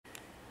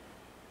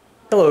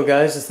Hello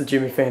guys, it's the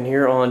Gemmy Fan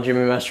here on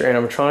Gemmy Master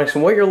Animatronics,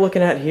 and what you're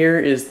looking at here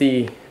is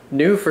the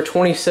new for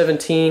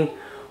 2017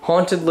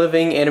 Haunted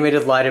Living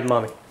Animated Lighted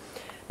Mummy.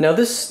 Now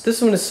this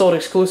one is sold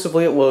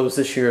exclusively at Lowe's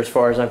this year as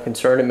far as I'm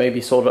concerned. It may be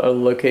sold at other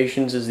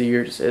locations as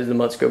the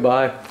months go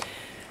by,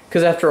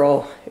 because after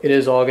all, it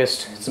is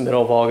August, it's the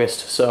middle of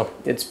August, so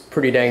it's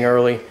pretty dang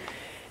early.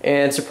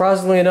 And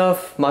surprisingly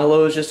enough, my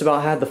Lowe's just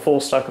about had the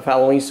full stock of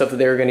Halloween stuff that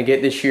they were going to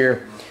get this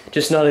year.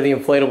 Just none of the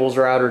inflatables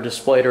are out or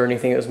displayed or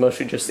anything. It was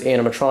mostly just the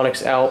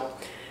animatronics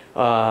out.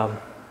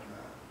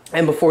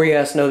 And before you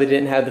ask, no, they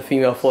didn't have the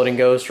female floating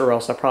ghost, or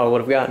else I probably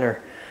would have gotten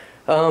her.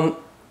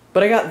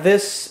 But I got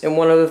this and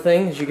one other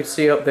thing, as you can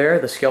see up there,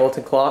 the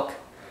skeleton clock,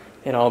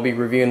 and I'll be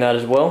reviewing that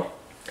as well.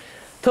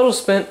 Total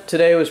spent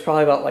today was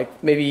probably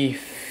about maybe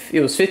it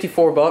was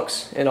 54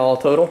 bucks in all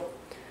total.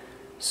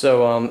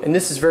 So, and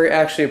this is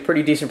actually a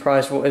pretty decent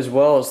price as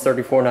well as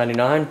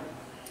 $34.99.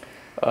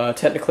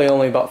 Technically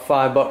only about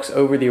 $5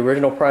 over the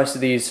original price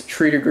of these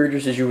treater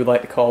greeters, as you would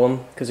like to call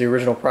them, because the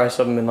original price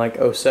of them in like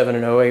 07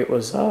 and 08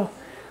 was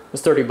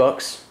 30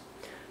 bucks.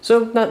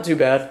 So not too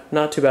bad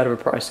of a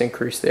price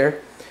increase there.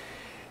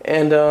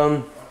 And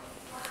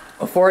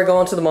before I go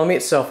on to the mummy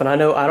itself, and I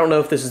don't know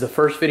if this is the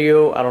first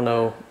video, I don't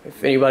know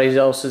if anybody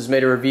else has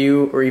made a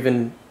review or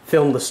even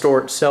filmed the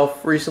store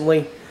itself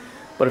recently,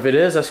 but if it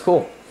is, that's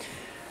cool.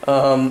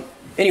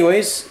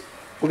 Anyways,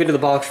 we'll get to the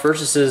box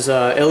first. This is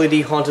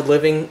LED Haunted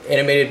Living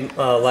Animated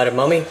Lighted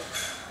Mummy.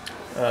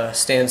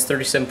 Stands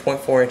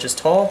 37.4 inches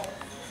tall.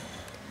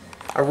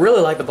 I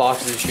really like the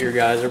boxes this year,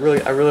 guys. I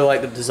really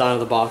like the design of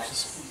the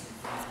boxes.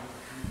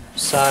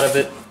 Side of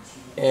it,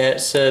 and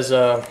it says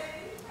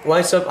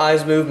lights up,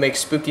 eyes move, makes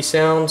spooky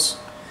sounds.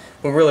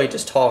 Well, really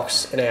just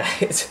talks, and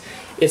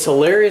it's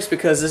hilarious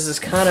because this is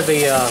kind of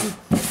a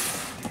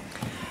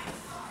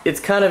it's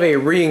kind of a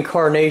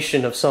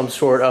reincarnation of some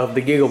sort of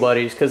the Giggle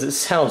Buddies, because it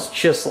sounds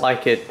just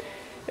like it.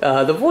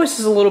 The voice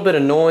is a little bit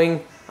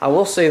annoying, I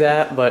will say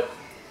that, but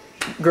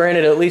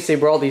granted, at least they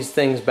brought these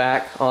things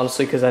back,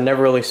 honestly, because I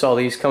never really saw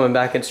these coming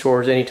back in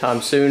stores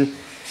anytime soon.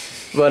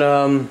 But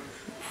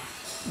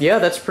yeah,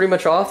 that's pretty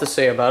much all I have to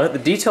say about it. The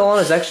detail on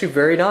it is actually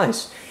very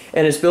nice,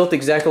 and it's built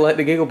exactly like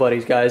the Giggle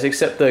Buddies, guys,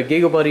 except the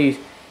Giggle Buddy,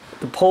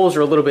 the poles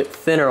are a little bit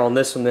thinner on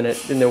this one than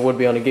there would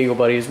be on a Giggle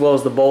Buddy, as well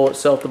as the bowl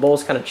itself. The bowl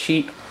is kind of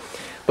cheap.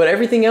 But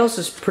everything else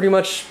is pretty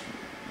much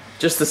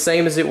just the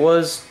same as it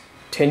was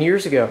 10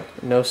 years ago,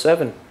 in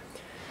 07.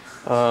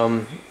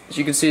 As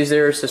you can see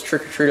there, it says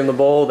Trick or Treat on the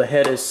bowl. The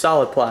head is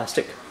solid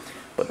plastic,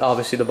 but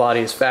obviously the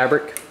body is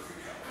fabric.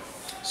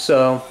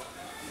 So,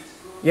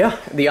 yeah,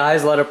 the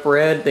eyes light up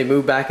red. They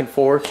move back and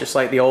forth, just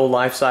like the old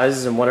life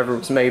sizes and whatever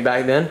was made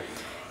back then.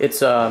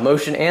 It's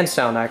motion and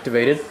sound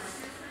activated.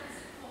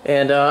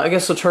 And I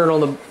guess I'll turn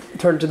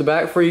it to the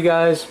back for you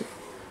guys.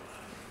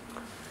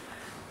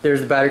 There's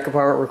the battery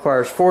compartment,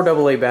 requires 4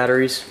 AA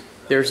batteries.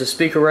 There's a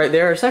speaker right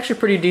there. It's actually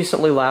pretty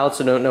decently loud,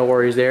 so no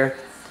worries there.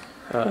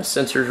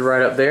 Sensors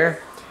right up there.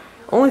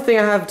 Only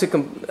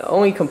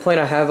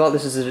complaint I have about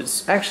this is that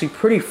it's actually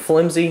pretty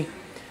flimsy.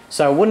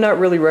 So I would not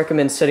really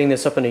recommend setting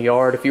this up in a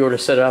yard. If you were to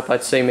set it up,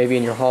 I'd say maybe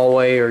in your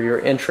hallway or your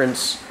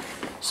entrance,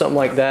 something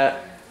like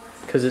that,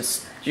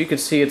 because you can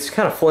see it's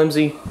kind of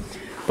flimsy.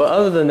 But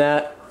other than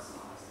that,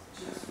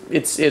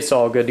 it's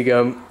all good to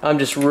go. I'm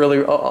just really,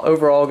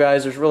 overall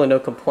guys, there's really no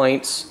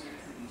complaints.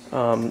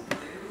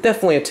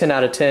 Definitely a 10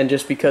 out of 10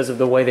 just because of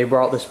the way they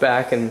brought this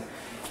back, and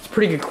it's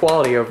pretty good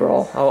quality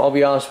overall, I'll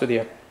be honest with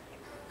you.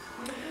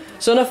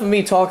 So enough of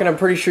me talking. I'm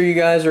pretty sure you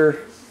guys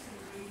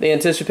the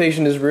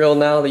anticipation is real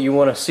now that you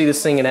want to see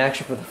this thing in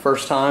action for the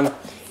first time,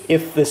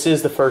 if this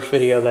is the first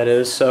video, that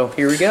is. So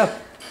here we go.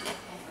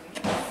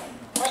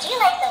 Would you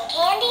like some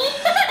candy?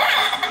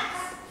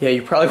 Yeah,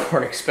 you probably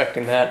weren't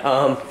expecting that.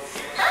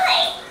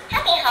 Hi,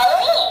 happy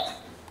Halloween.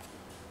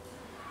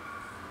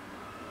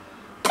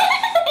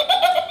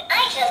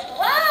 I just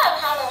love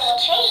Halloween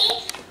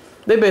treats.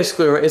 They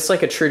basically, it's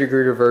like a treater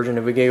greeter version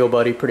of a Giggle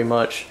Buddy, pretty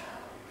much.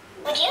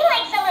 Would you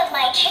like some of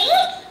my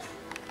treats?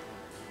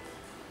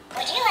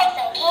 Would you like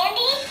some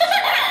candy?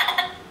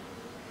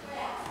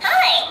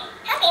 Hi,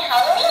 happy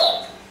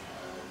Halloween.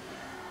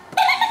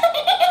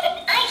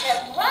 I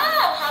just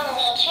love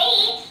Halloween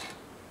treats.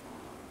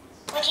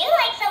 Would you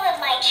like some of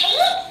my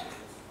treats?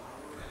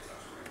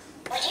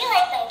 Would you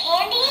like some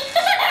candy?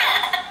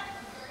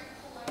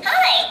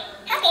 Hi,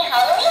 happy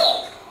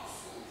Halloween.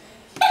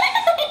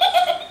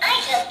 I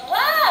just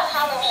love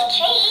Halloween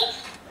treats.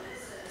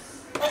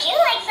 Would you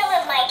like some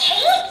of my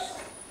treats?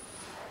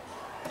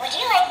 Would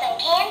you like some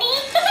candy?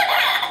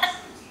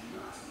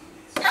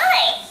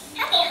 Hi,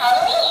 happy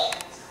Halloween.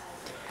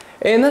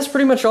 And that's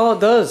pretty much all it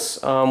does.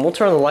 We'll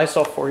turn the lights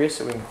off for you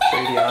so we can show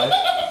you the eyes.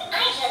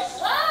 I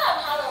just love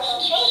Halloween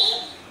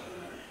treats.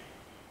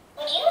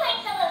 Would you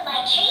like some of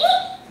my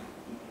treats?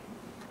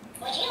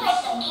 Would you like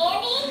some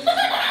candy?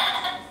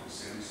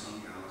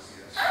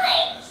 Hi,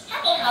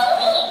 happy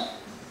Halloween.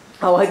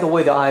 I like the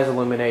way the eyes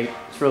illuminate.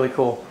 It's really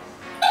cool.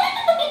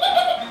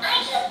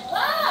 I just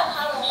love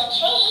Halloween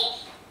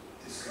treats.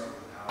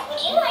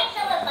 Would you like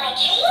some of my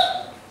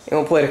treats? And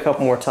we'll play it a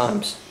couple more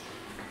times.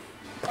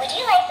 Would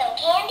you like some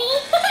candy?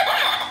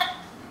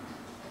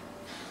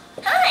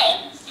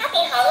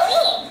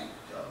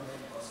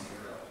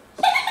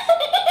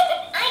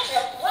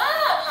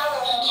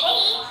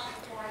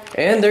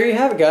 And there you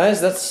have it,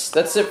 guys.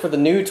 That's it for the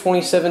new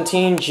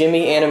 2017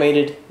 Gemmy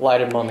animated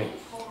lighted mummy.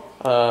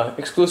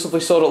 Exclusively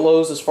sold at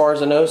Lowe's as far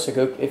as I know, so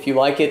go, if you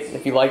like it,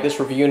 if you like this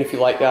review, and if you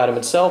like the item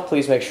itself,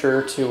 please make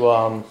sure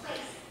to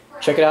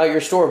check it out at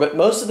your store. But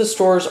most of the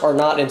stores are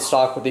not in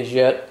stock with these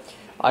yet.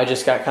 I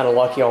just got kind of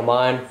lucky on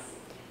mine.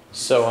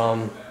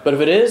 So, but if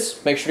it is,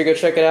 make sure to go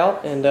check it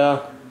out. And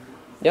yeah,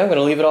 I'm going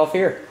to leave it off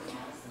here.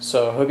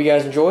 So, hope you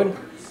guys enjoyed.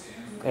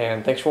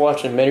 And thanks for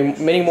watching.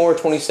 Many more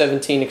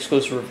 2017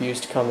 exclusive reviews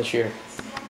to come this year.